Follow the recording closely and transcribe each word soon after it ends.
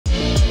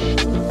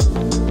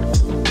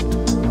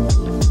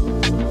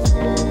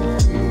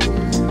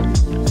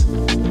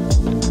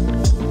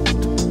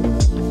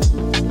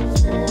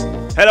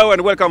Hello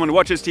and welcome on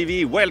Watches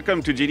TV.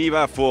 Welcome to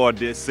Geneva for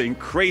this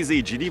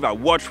crazy Geneva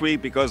Watch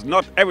Week, because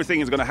not everything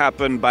is going to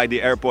happen by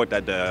the airport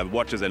at the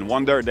Watches and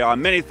Wonder. There are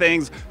many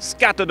things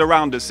scattered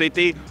around the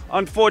city.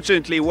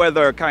 Unfortunately,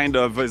 weather kind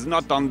of is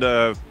not on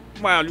the...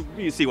 Well,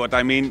 you see what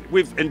I mean.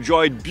 We've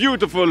enjoyed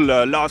beautiful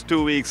last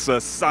 2 weeks,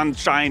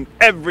 sunshine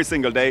every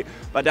single day,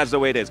 but that's the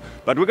way it is.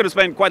 But we're going to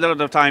spend quite a lot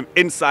of time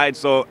inside,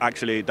 so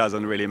actually it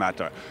doesn't really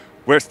matter.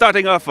 We're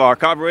starting off our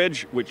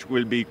coverage, which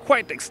will be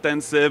quite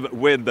extensive,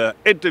 with the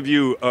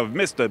interview of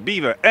Mr.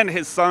 Biver and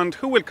his son,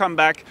 who will come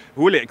back,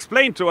 who will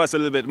explain to us a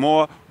little bit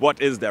more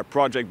what is their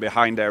project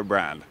behind their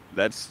brand.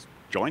 Let's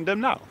join them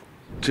now.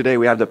 Today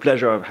we have the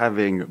pleasure of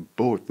having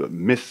both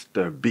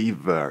Mr.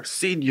 Biver,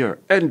 Senior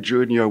and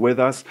Junior, with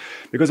us,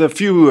 because a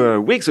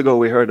few weeks ago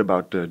we heard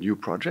about the new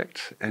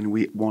project and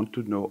we want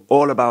to know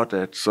all about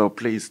it. So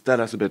please tell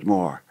us a bit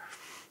more.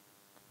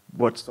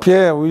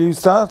 Pierre, will you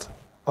start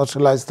or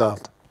shall I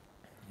start?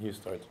 You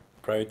start.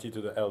 Priority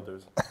to the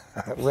elders.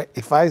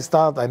 If I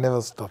start, I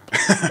never stop.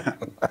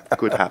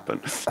 Could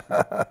happen.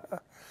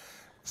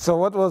 So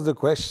what was the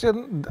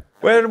question?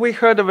 Well, we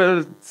heard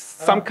of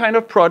some kind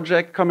of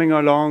project coming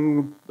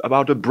along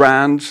about a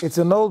brand. It's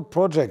an old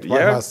project,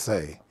 I must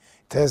say.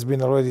 It has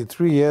been already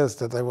 3 years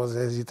that I was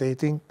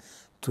hesitating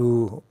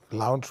to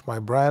launch my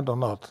brand or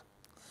not.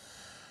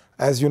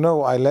 As you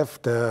know, I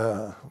left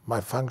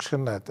my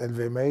function at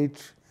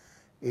LVMH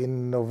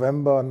in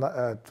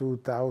November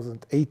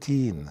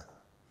 2018.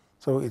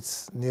 So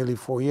it's nearly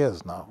 4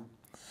 years now.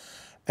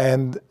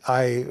 And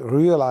I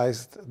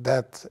realized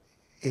that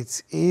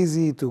it's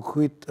easy to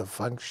quit a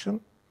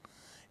function.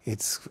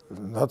 It's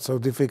not so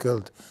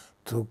difficult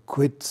to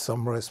quit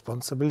some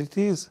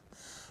responsibilities,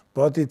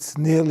 but it's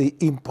nearly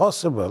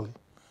impossible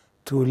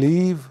to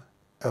leave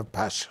a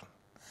passion.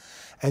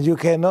 And you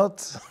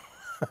cannot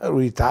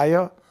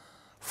retire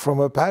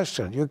from a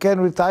passion. You can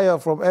retire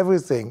from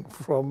everything,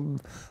 from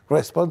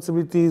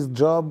responsibilities,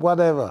 job,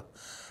 whatever.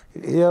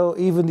 You know,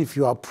 even if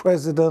you are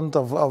president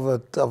of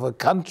a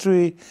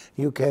country,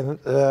 you can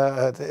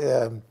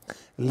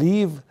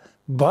leave,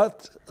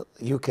 but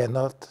you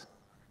cannot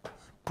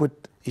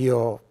put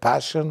your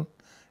passion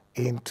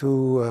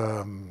into...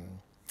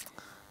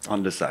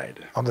 on the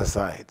side. On the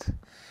side.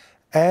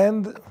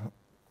 And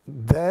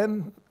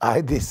then I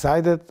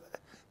decided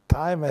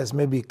time has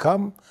maybe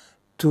come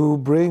to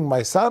bring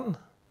my son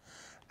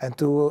and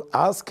to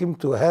ask him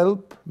to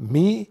help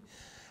me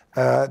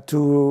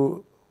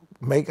to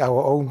make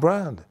our own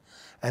brand.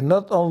 And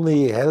not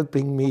only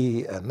helping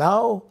me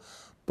now,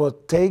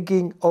 but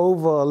taking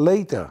over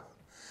later.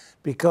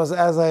 Because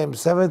as I am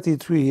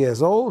 73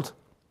 years old,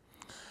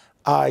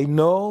 I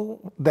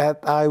know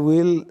that I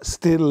will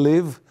still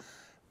live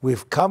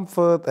with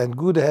comfort and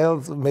good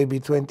health maybe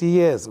 20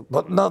 years,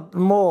 but not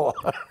more.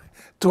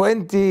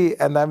 20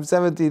 and I'm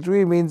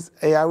 73 means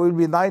I will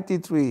be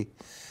 93.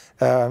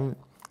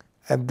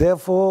 And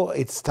therefore,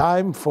 it's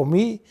time for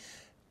me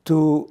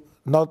to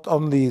not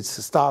only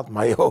start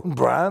my own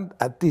brand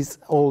at this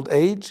old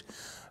age,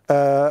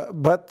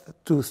 but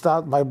to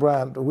start my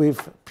brand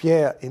with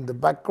Pierre in the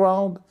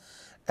background,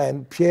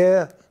 and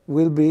Pierre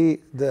will be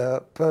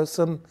the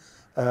person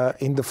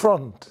in the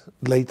front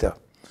later.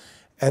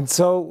 And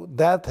so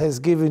that has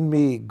given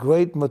me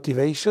great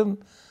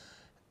motivation,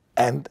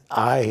 and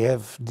I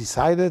have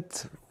decided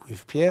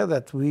with Pierre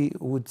that we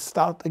would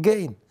start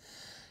again.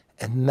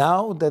 And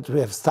now that we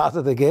have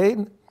started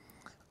again,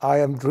 I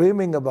am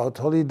dreaming about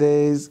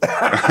holidays,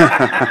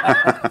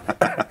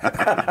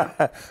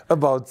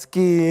 about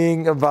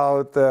skiing,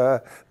 about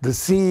the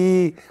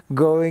sea,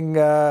 going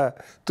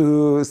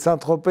to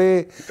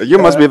Saint-Tropez. You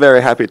must be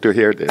very happy to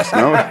hear this,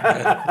 no?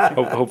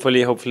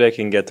 Hopefully I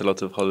can get a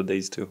lot of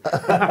holidays too.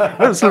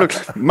 Look,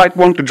 might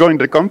want to join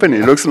the company.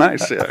 Looks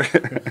nice. Yeah.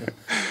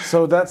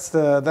 So that's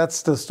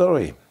the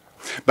story.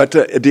 But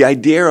the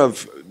idea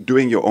of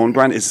doing your own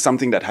brand is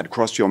something that had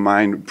crossed your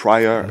mind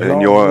prior in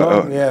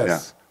your... yes.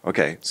 Yeah.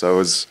 Okay, so it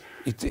was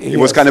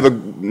yes. kind of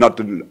not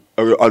the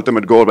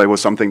ultimate goal, but it was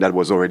something that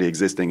was already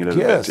existing a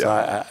little bit.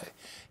 Yeah.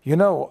 You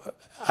know,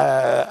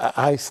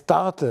 I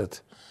started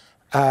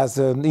as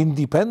an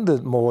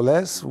independent, more or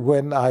less,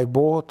 when I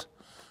bought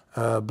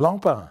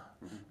Blancpain.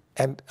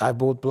 And I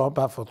bought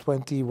Blancpain for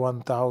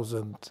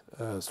 21,000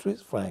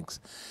 Swiss francs,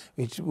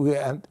 which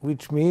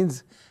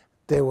means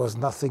there was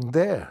nothing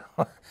there.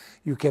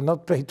 You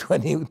cannot pay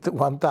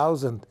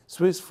 21,000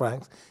 Swiss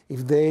francs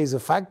if there is a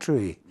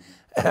factory.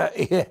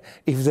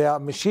 If there are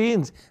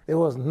machines, there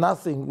was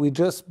nothing. We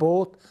just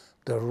bought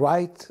the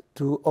right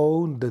to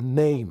own the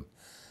name.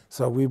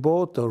 So we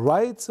bought the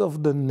rights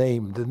of the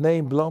name. The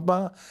name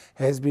Blancpain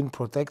has been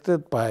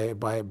protected by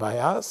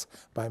us,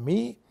 by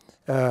me,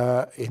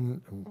 in,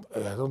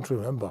 I don't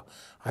remember,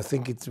 I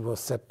think it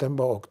was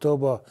September,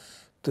 October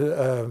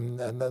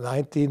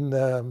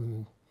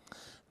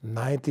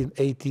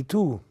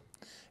 1982.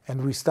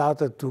 And we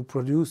started to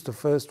produce the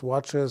first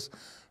watches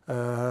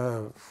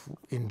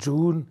in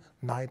June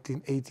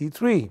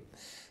 1983.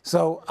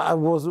 So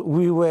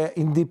we were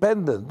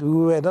independent. We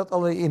were not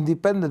only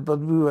independent, but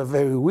we were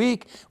very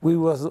weak. We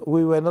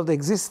were not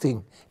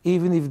existing,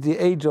 even if the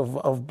age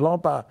of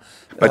Blancpain.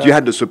 But you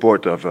had the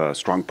support of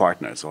strong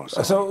partners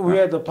also. So we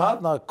had a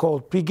partner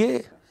called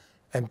Piguet,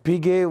 and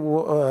Piguet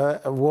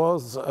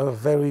was a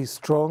very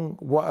strong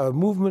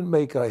movement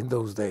maker in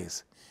those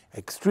days,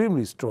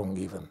 extremely strong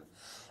even.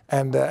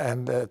 And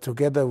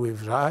together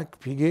with Jacques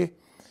Piguet,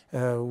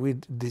 we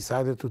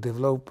decided to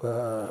develop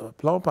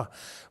Blancpain.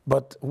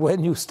 But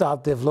when you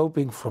start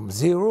developing from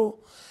zero,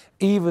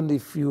 even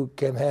if you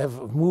can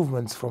have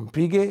movements from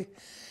Piguet,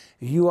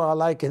 you are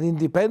like an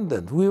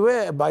independent. We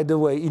were, by the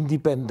way,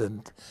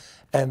 independent.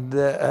 And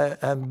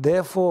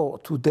therefore,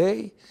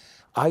 today,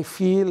 I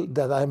feel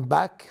that I'm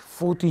back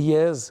 40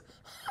 years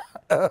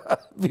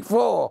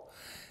before,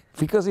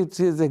 because it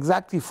is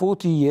exactly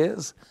 40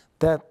 years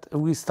that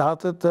we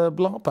started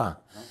Blancpain.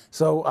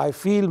 So I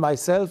feel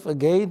myself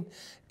again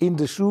in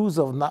the shoes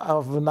of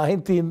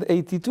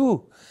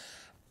 1982.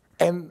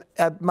 And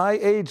at my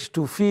age,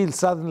 to feel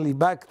suddenly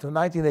back to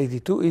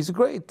 1982 is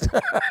great.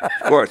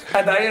 Of course.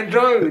 And I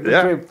enjoy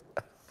the trip.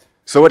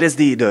 So what is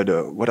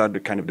what are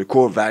the kind of the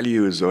core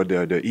values or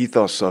the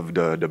ethos of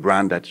the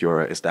brand that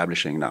you're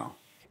establishing now?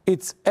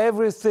 It's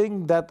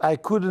everything that I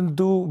couldn't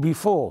do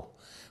before,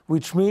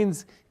 which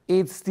means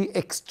it's the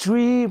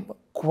extreme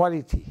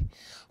quality.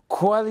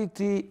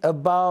 Quality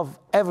above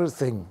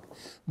everything.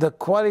 The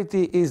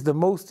quality is the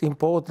most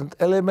important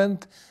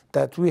element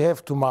that we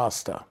have to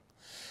master.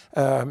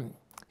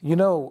 You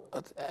know,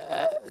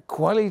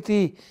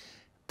 quality,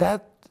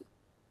 that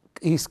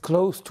is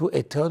close to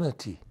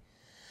eternity.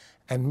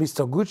 And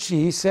Mr. Gucci,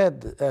 he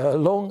said,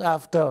 long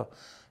after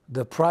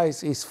the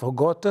price is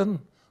forgotten,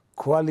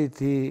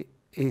 quality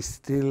is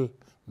still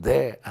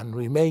there and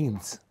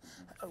remains,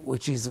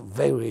 which is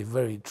very,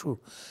 very true.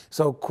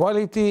 So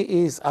quality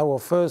is our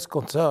first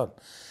concern.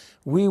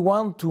 We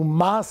want to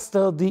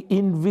master the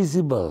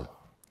invisible,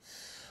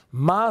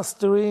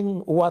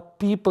 mastering what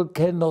people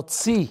cannot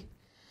see.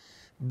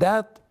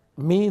 That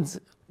means,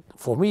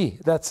 for me,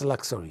 that's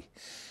luxury.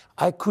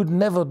 I could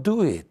never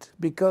do it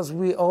because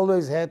we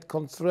always had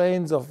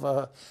constraints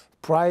of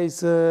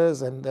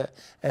prices and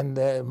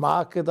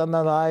market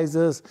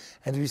analyzers,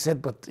 and we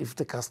said, but if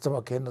the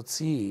customer cannot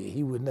see,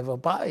 he will never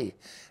buy.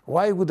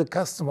 Why would the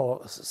customer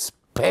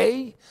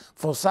pay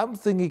for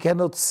something he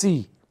cannot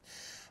see?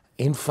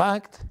 In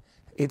fact,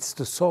 it's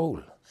the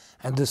soul,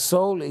 and the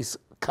soul is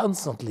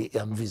constantly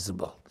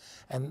invisible,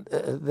 and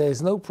there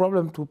is no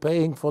problem to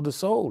paying for the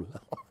soul.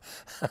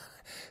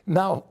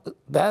 Now,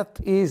 that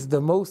is the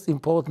most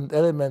important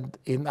element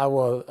in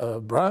our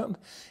brand.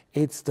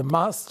 It's the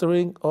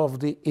mastering of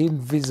the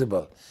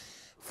invisible.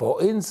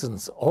 For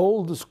instance,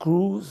 all the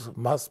screws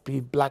must be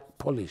black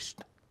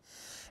polished.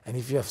 And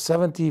if you have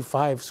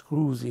 75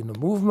 screws in a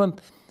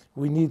movement,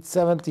 we need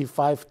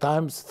 75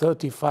 times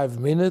 35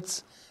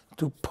 minutes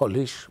to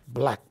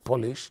black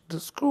polish the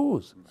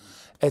screws,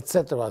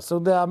 etc. So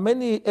there are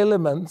many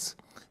elements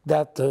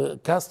that the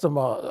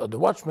customer, the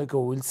watchmaker,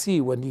 will see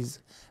when he's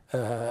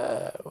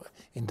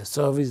in the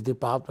service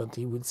department.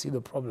 He will see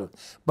the problem.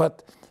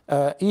 But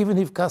even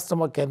if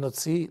customer cannot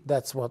see,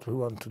 that's what we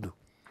want to do.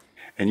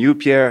 And you,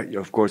 Pierre,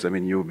 of course, I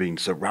mean, you've been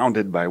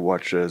surrounded by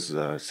watches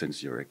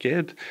since you're a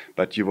kid,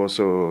 but you've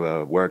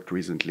also worked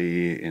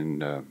recently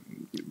in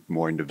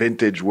more in the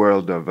vintage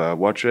world of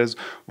watches.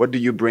 What do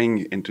you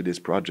bring into this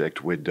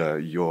project with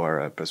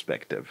your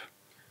perspective?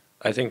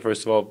 I think,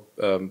 first of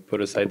all,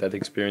 put aside that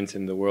experience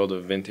in the world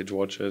of vintage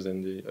watches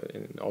and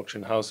in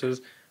auction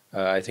houses.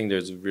 I think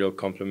there's a real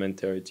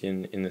complementarity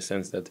in the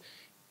sense that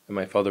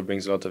my father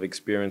brings a lot of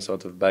experience, a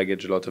lot of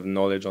baggage, a lot of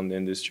knowledge on the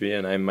industry,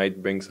 and I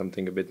might bring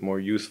something a bit more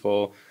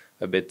youthful,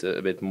 a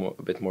bit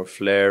more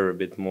flair, a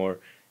bit more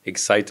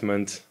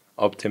excitement,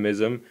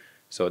 optimism.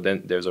 So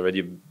then there's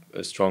already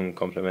a strong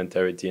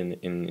complementarity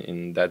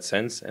in that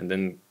sense. And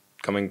then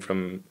coming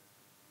from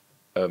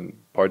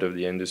part of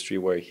the industry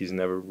where he's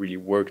never really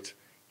worked,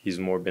 he's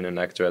more been an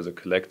actor as a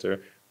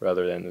collector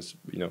rather than as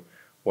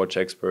watch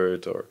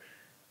expert or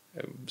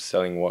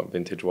selling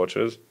vintage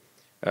watches.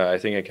 I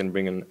think I can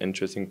bring an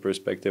interesting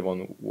perspective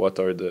on what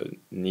are the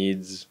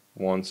needs,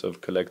 wants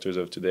of collectors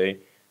of today,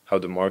 how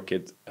the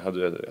market, how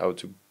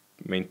to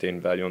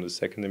maintain value on the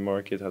secondary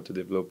market, how to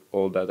develop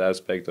all that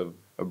aspect of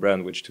a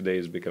brand, which today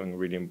is becoming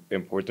really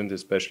important,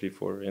 especially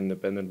for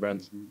independent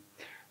brands. Mm-hmm.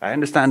 I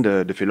understand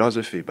the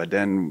philosophy, but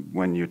then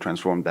when you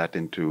transform that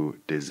into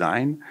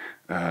design,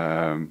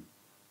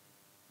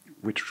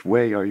 which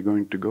way are you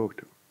going to go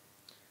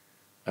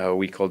to?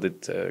 We called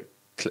it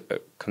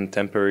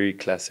contemporary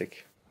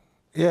classic.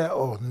 Yeah,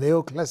 or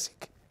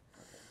neoclassic.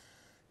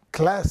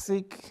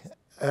 Classic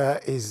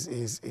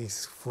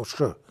is for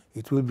sure,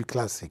 it will be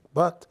classic,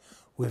 but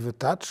with a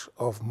touch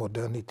of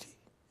modernity.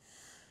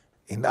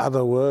 In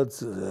other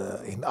words,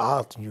 in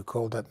art, you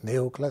call that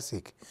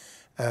neoclassic.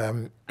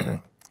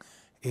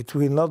 It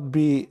will not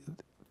be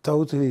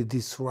totally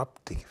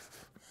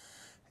disruptive.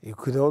 You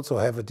could also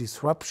have a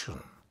disruption.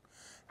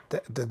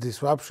 The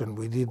disruption,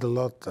 we did a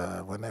lot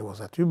when I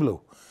was at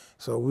Hublot.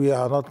 So we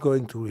are not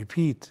going to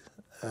repeat.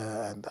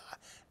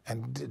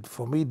 And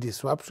for me,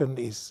 disruption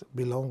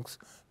belongs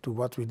to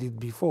what we did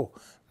before.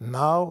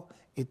 Now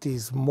it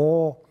is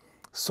more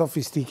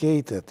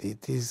sophisticated.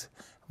 It is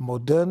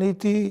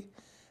modernity,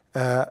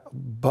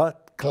 but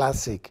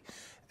classic.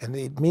 And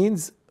it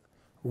means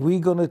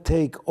we're going to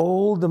take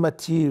all the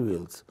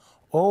materials,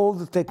 all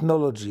the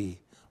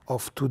technology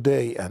of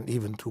today and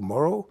even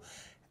tomorrow,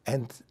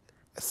 and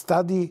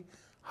study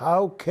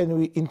how can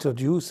we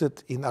introduce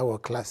it in our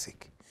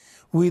classic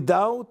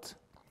without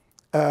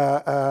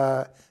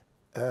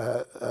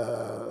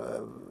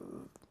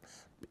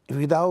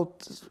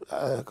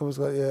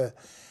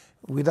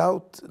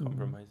without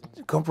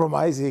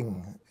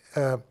compromising,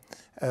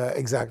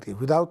 exactly,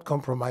 without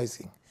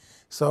compromising.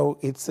 So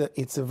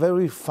it's a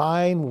very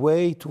fine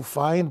way to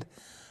find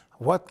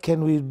what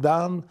can we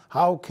done,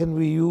 how can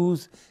we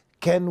use,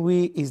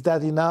 is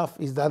that enough,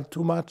 is that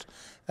too much,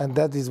 and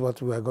that is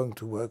what we are going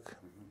to work.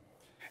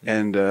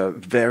 And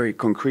very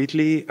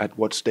concretely, at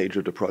what stage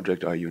of the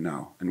project are you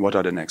now, and what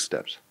are the next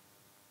steps?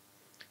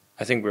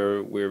 I think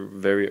we're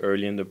very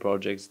early in the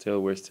project still.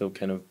 We're still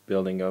kind of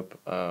building up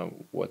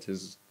what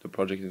is the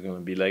project is going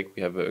to be like.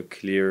 We have a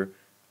clear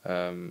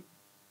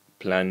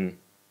plan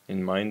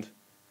in mind,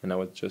 and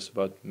now it's just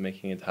about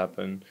making it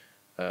happen,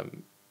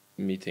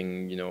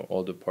 meeting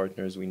all the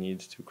partners we need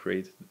to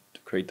create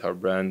our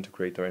brand, to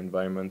create our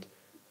environment,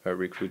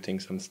 recruiting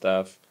some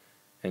staff,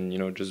 and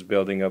just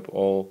building up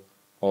all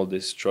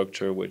this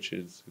structure, which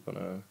is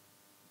gonna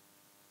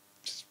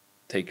just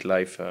take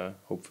life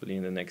hopefully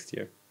in the next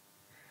year.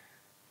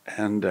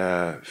 And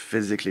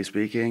physically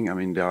speaking, I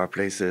mean, there are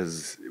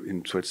places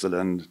in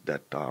Switzerland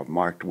that are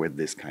marked with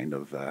this kind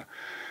of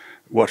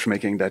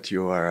watchmaking that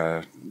you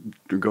are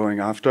going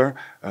after.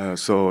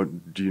 So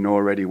do you know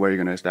already where you're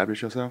going to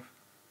establish yourself?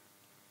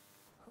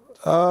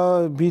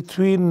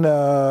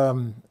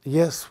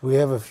 Yes, we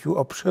have a few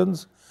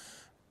options.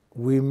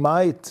 We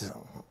might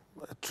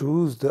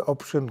choose the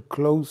option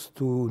close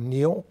to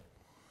Nyon.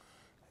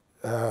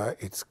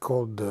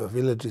 The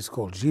village is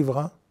called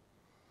Givra.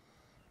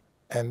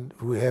 And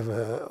we have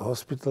a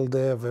hospital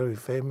there, very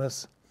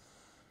famous.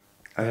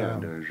 The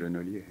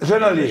Genolier.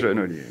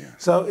 Genolier. Yeah.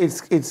 So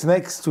it's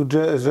next to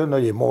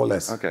Genolier, more or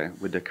less. Okay,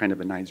 with the kind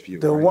of a nice view.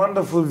 The right?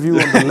 wonderful view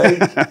on the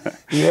lake.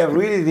 You have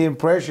really the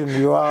impression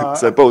you are.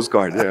 It's a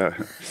postcard, yeah.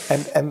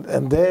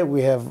 And there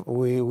we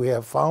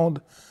have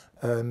found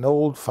an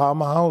old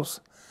farmhouse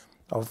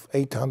of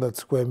 800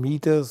 square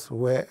meters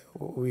where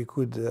we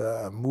could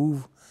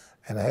move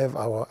and have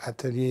our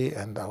atelier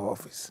and our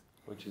office.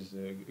 Which is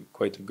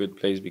quite a good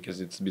place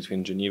because it's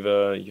between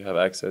Geneva. You have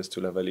access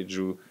to La Vallée de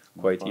Joux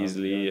quite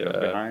easily,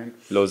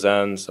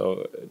 Lausanne.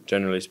 So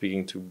generally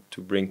speaking,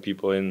 to bring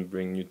people in,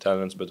 bring new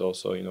talents, but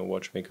also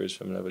watchmakers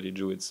from La Vallée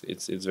de Joux,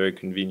 it's very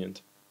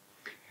convenient.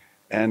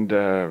 And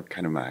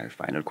kind of my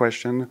final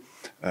question.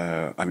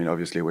 I mean,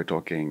 obviously we're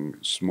talking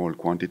small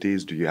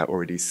quantities. Do you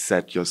already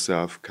set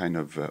yourself kind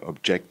of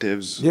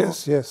objectives?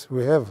 Yes,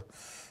 we have.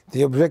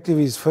 The objective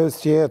is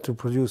first year to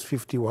produce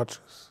 50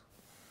 watches.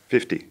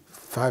 50?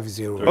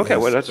 50. Okay,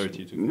 well, that's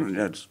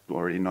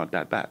already not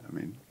that bad. I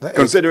mean,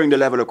 considering the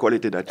level of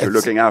quality that you're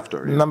looking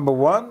after. Number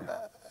one,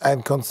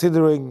 and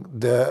considering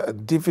the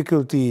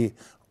difficulty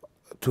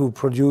to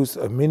produce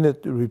a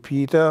minute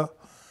repeater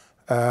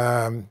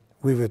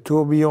with a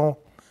tourbillon,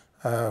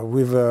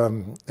 with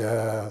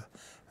the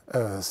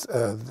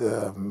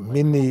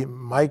mini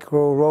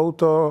micro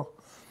rotor,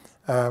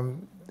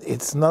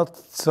 it's not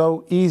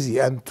so easy.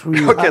 And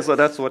okay, so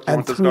that's what you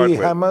want to start with.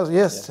 Hammers,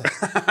 yes.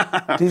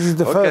 Yeah. This is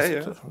the first.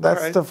 Yeah.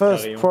 That's right. The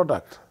first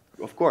product.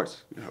 Of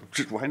course,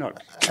 why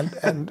not?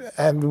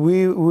 And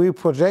we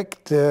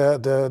project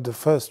the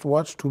first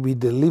watch to be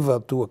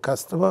delivered to a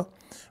customer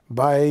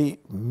by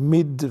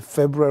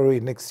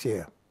mid-February next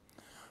year,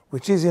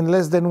 which is in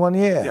less than 1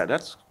 year. Yeah,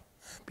 that's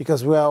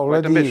because we are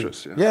already quite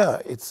ambitious. Yeah,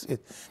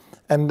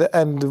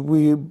 and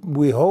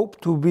we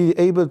hope to be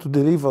able to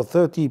deliver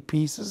 30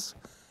 pieces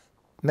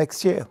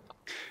next year.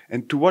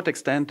 And to what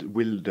extent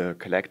will the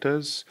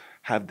collectors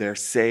have their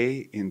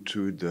say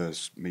into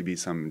maybe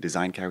some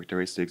design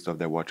characteristics of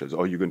their watches?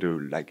 Or are you going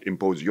to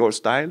impose your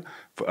style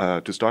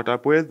to start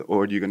up with,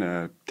 or are you going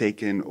to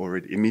take in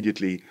already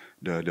immediately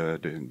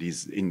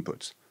these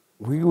inputs?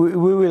 We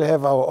will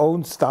have our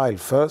own style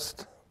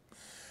first,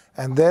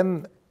 and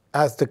then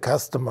as the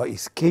customer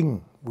is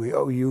king, we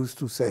used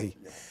to say.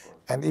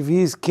 And if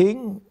he is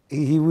king,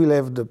 he will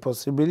have the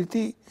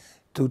possibility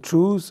to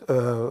choose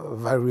a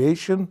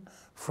variation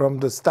from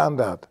the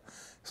standard.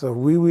 So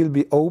we will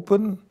be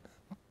open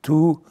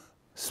to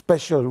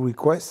special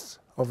requests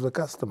of the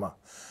customer.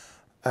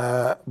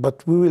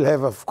 But we will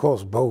have, of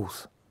course,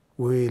 both.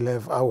 We will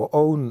have our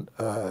own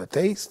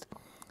taste,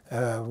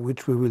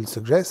 which we will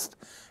suggest.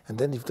 And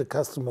then if the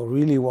customer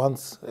really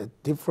wants it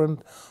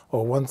different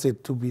or wants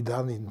it to be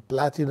done in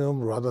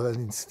platinum rather than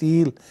in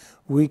steel,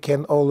 we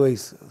can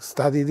always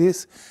study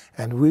this,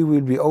 and we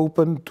will be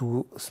open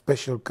to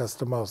special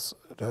customers'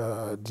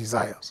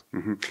 desires.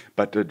 Mm-hmm.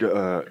 But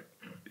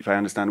if I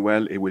understand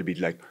well, it will be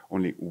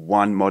only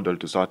one model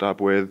to start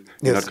up with.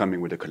 You're not coming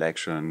with a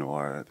collection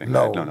or thing.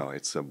 No. No,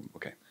 it's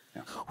okay.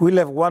 We'll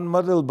have one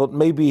model, but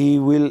maybe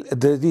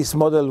this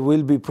model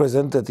will be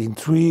presented in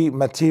 3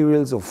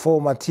 materials or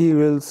 4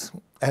 materials,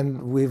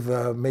 and with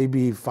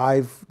maybe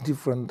 5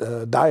 different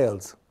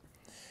dials,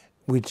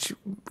 which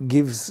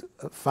gives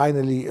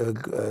finally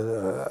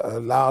a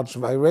large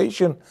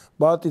variation,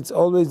 but it's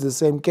always the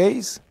same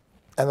case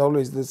and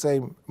always the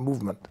same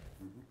movement.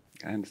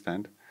 I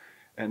understand.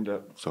 And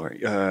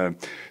sorry.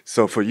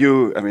 So for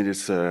you, I mean,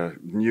 it's a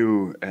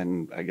new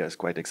and I guess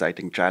quite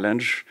exciting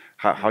challenge.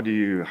 How do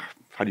you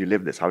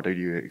live this? How do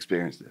you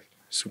experience this?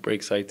 Super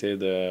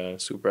excited,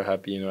 super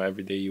happy. You know,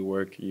 every day you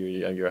work,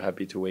 you're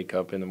happy to wake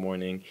up in the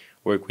morning,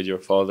 work with your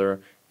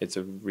father. It's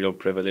a real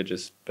privilege,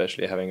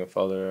 especially having a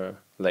father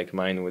like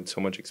mine with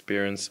so much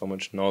experience, so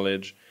much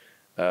knowledge.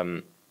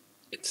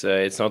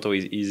 It's not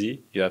always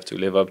easy. You have to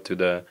live up to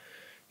the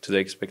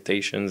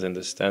expectations and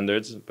the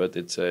standards, but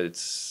it's a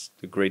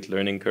great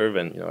learning curve,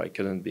 and I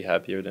couldn't be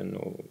happier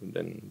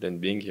than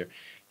being here.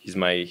 He's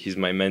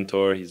my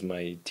mentor, he's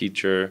my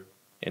teacher,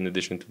 in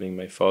addition to being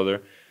my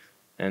father,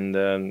 and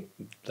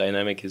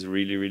dynamic is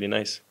really, really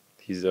nice.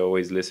 He's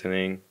always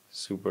listening,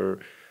 super.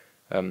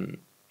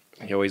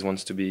 He always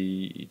wants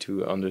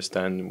to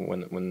understand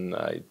when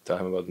I tell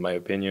him about my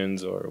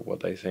opinions or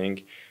what I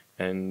think,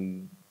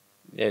 and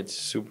it's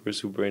super,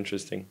 super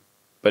interesting.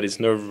 But it's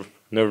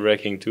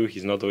nerve-wracking too.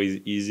 He's not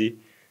always easy,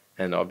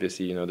 and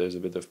obviously, there's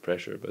a bit of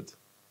pressure, but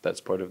that's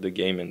part of the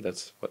game, and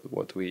that's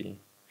what we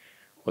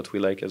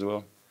like as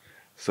well.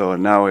 So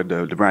now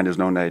the brand is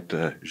known as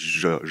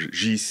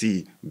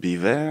JC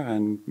Biver,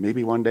 and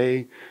maybe one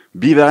day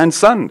Biver and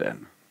Son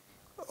then.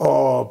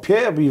 Oh,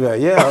 Pierre Biver,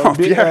 yeah, Oh,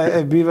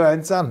 Pierre. Biver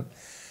and Son.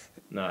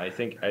 No, I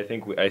think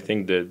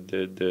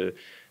the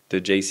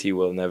JC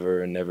will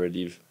never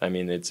leave. I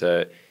mean, it's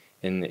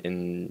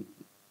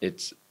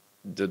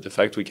the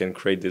fact we can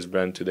create this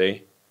brand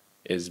today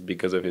is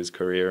because of his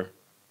career,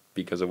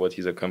 because of what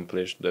he's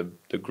accomplished,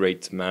 the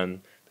great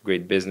man, the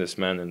great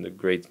businessman, and the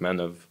great man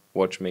of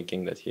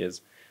watchmaking that he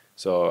is.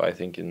 So I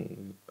think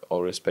in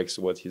all respects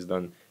what he's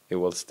done, it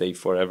will stay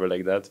forever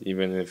like that,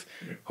 even if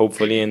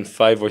hopefully in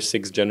 5 or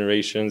 6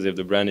 generations, if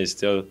the brand is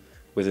still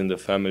within the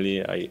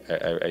family,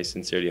 I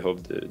sincerely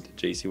hope the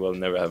JC will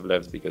never have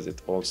left, because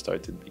it all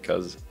started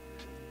because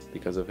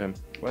of him.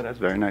 Well, that's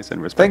very nice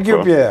and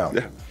respectful. Thank you, Pierre.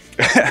 Yeah.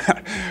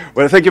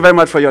 Well, thank you very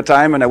much for your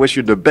time, and I wish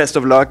you the best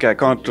of luck. I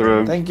can't.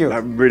 Thank you.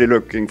 I'm really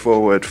looking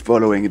forward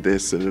following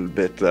this a little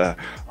bit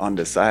on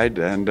the side,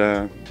 and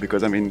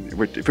because I mean,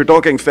 if we're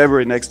talking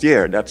February next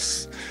year,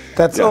 that's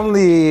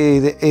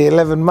only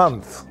 11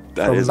 months.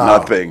 That is now.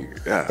 Nothing.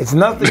 Yeah. It's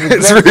nothing.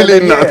 It's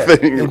really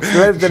nothing. It's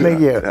less than a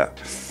year. Yeah.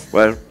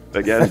 Well,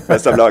 again,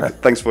 best of luck.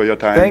 Thanks for your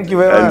time. Thank you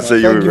very much.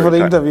 See Thank you for the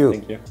time. interview.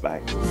 Thank you.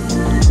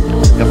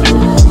 Bye.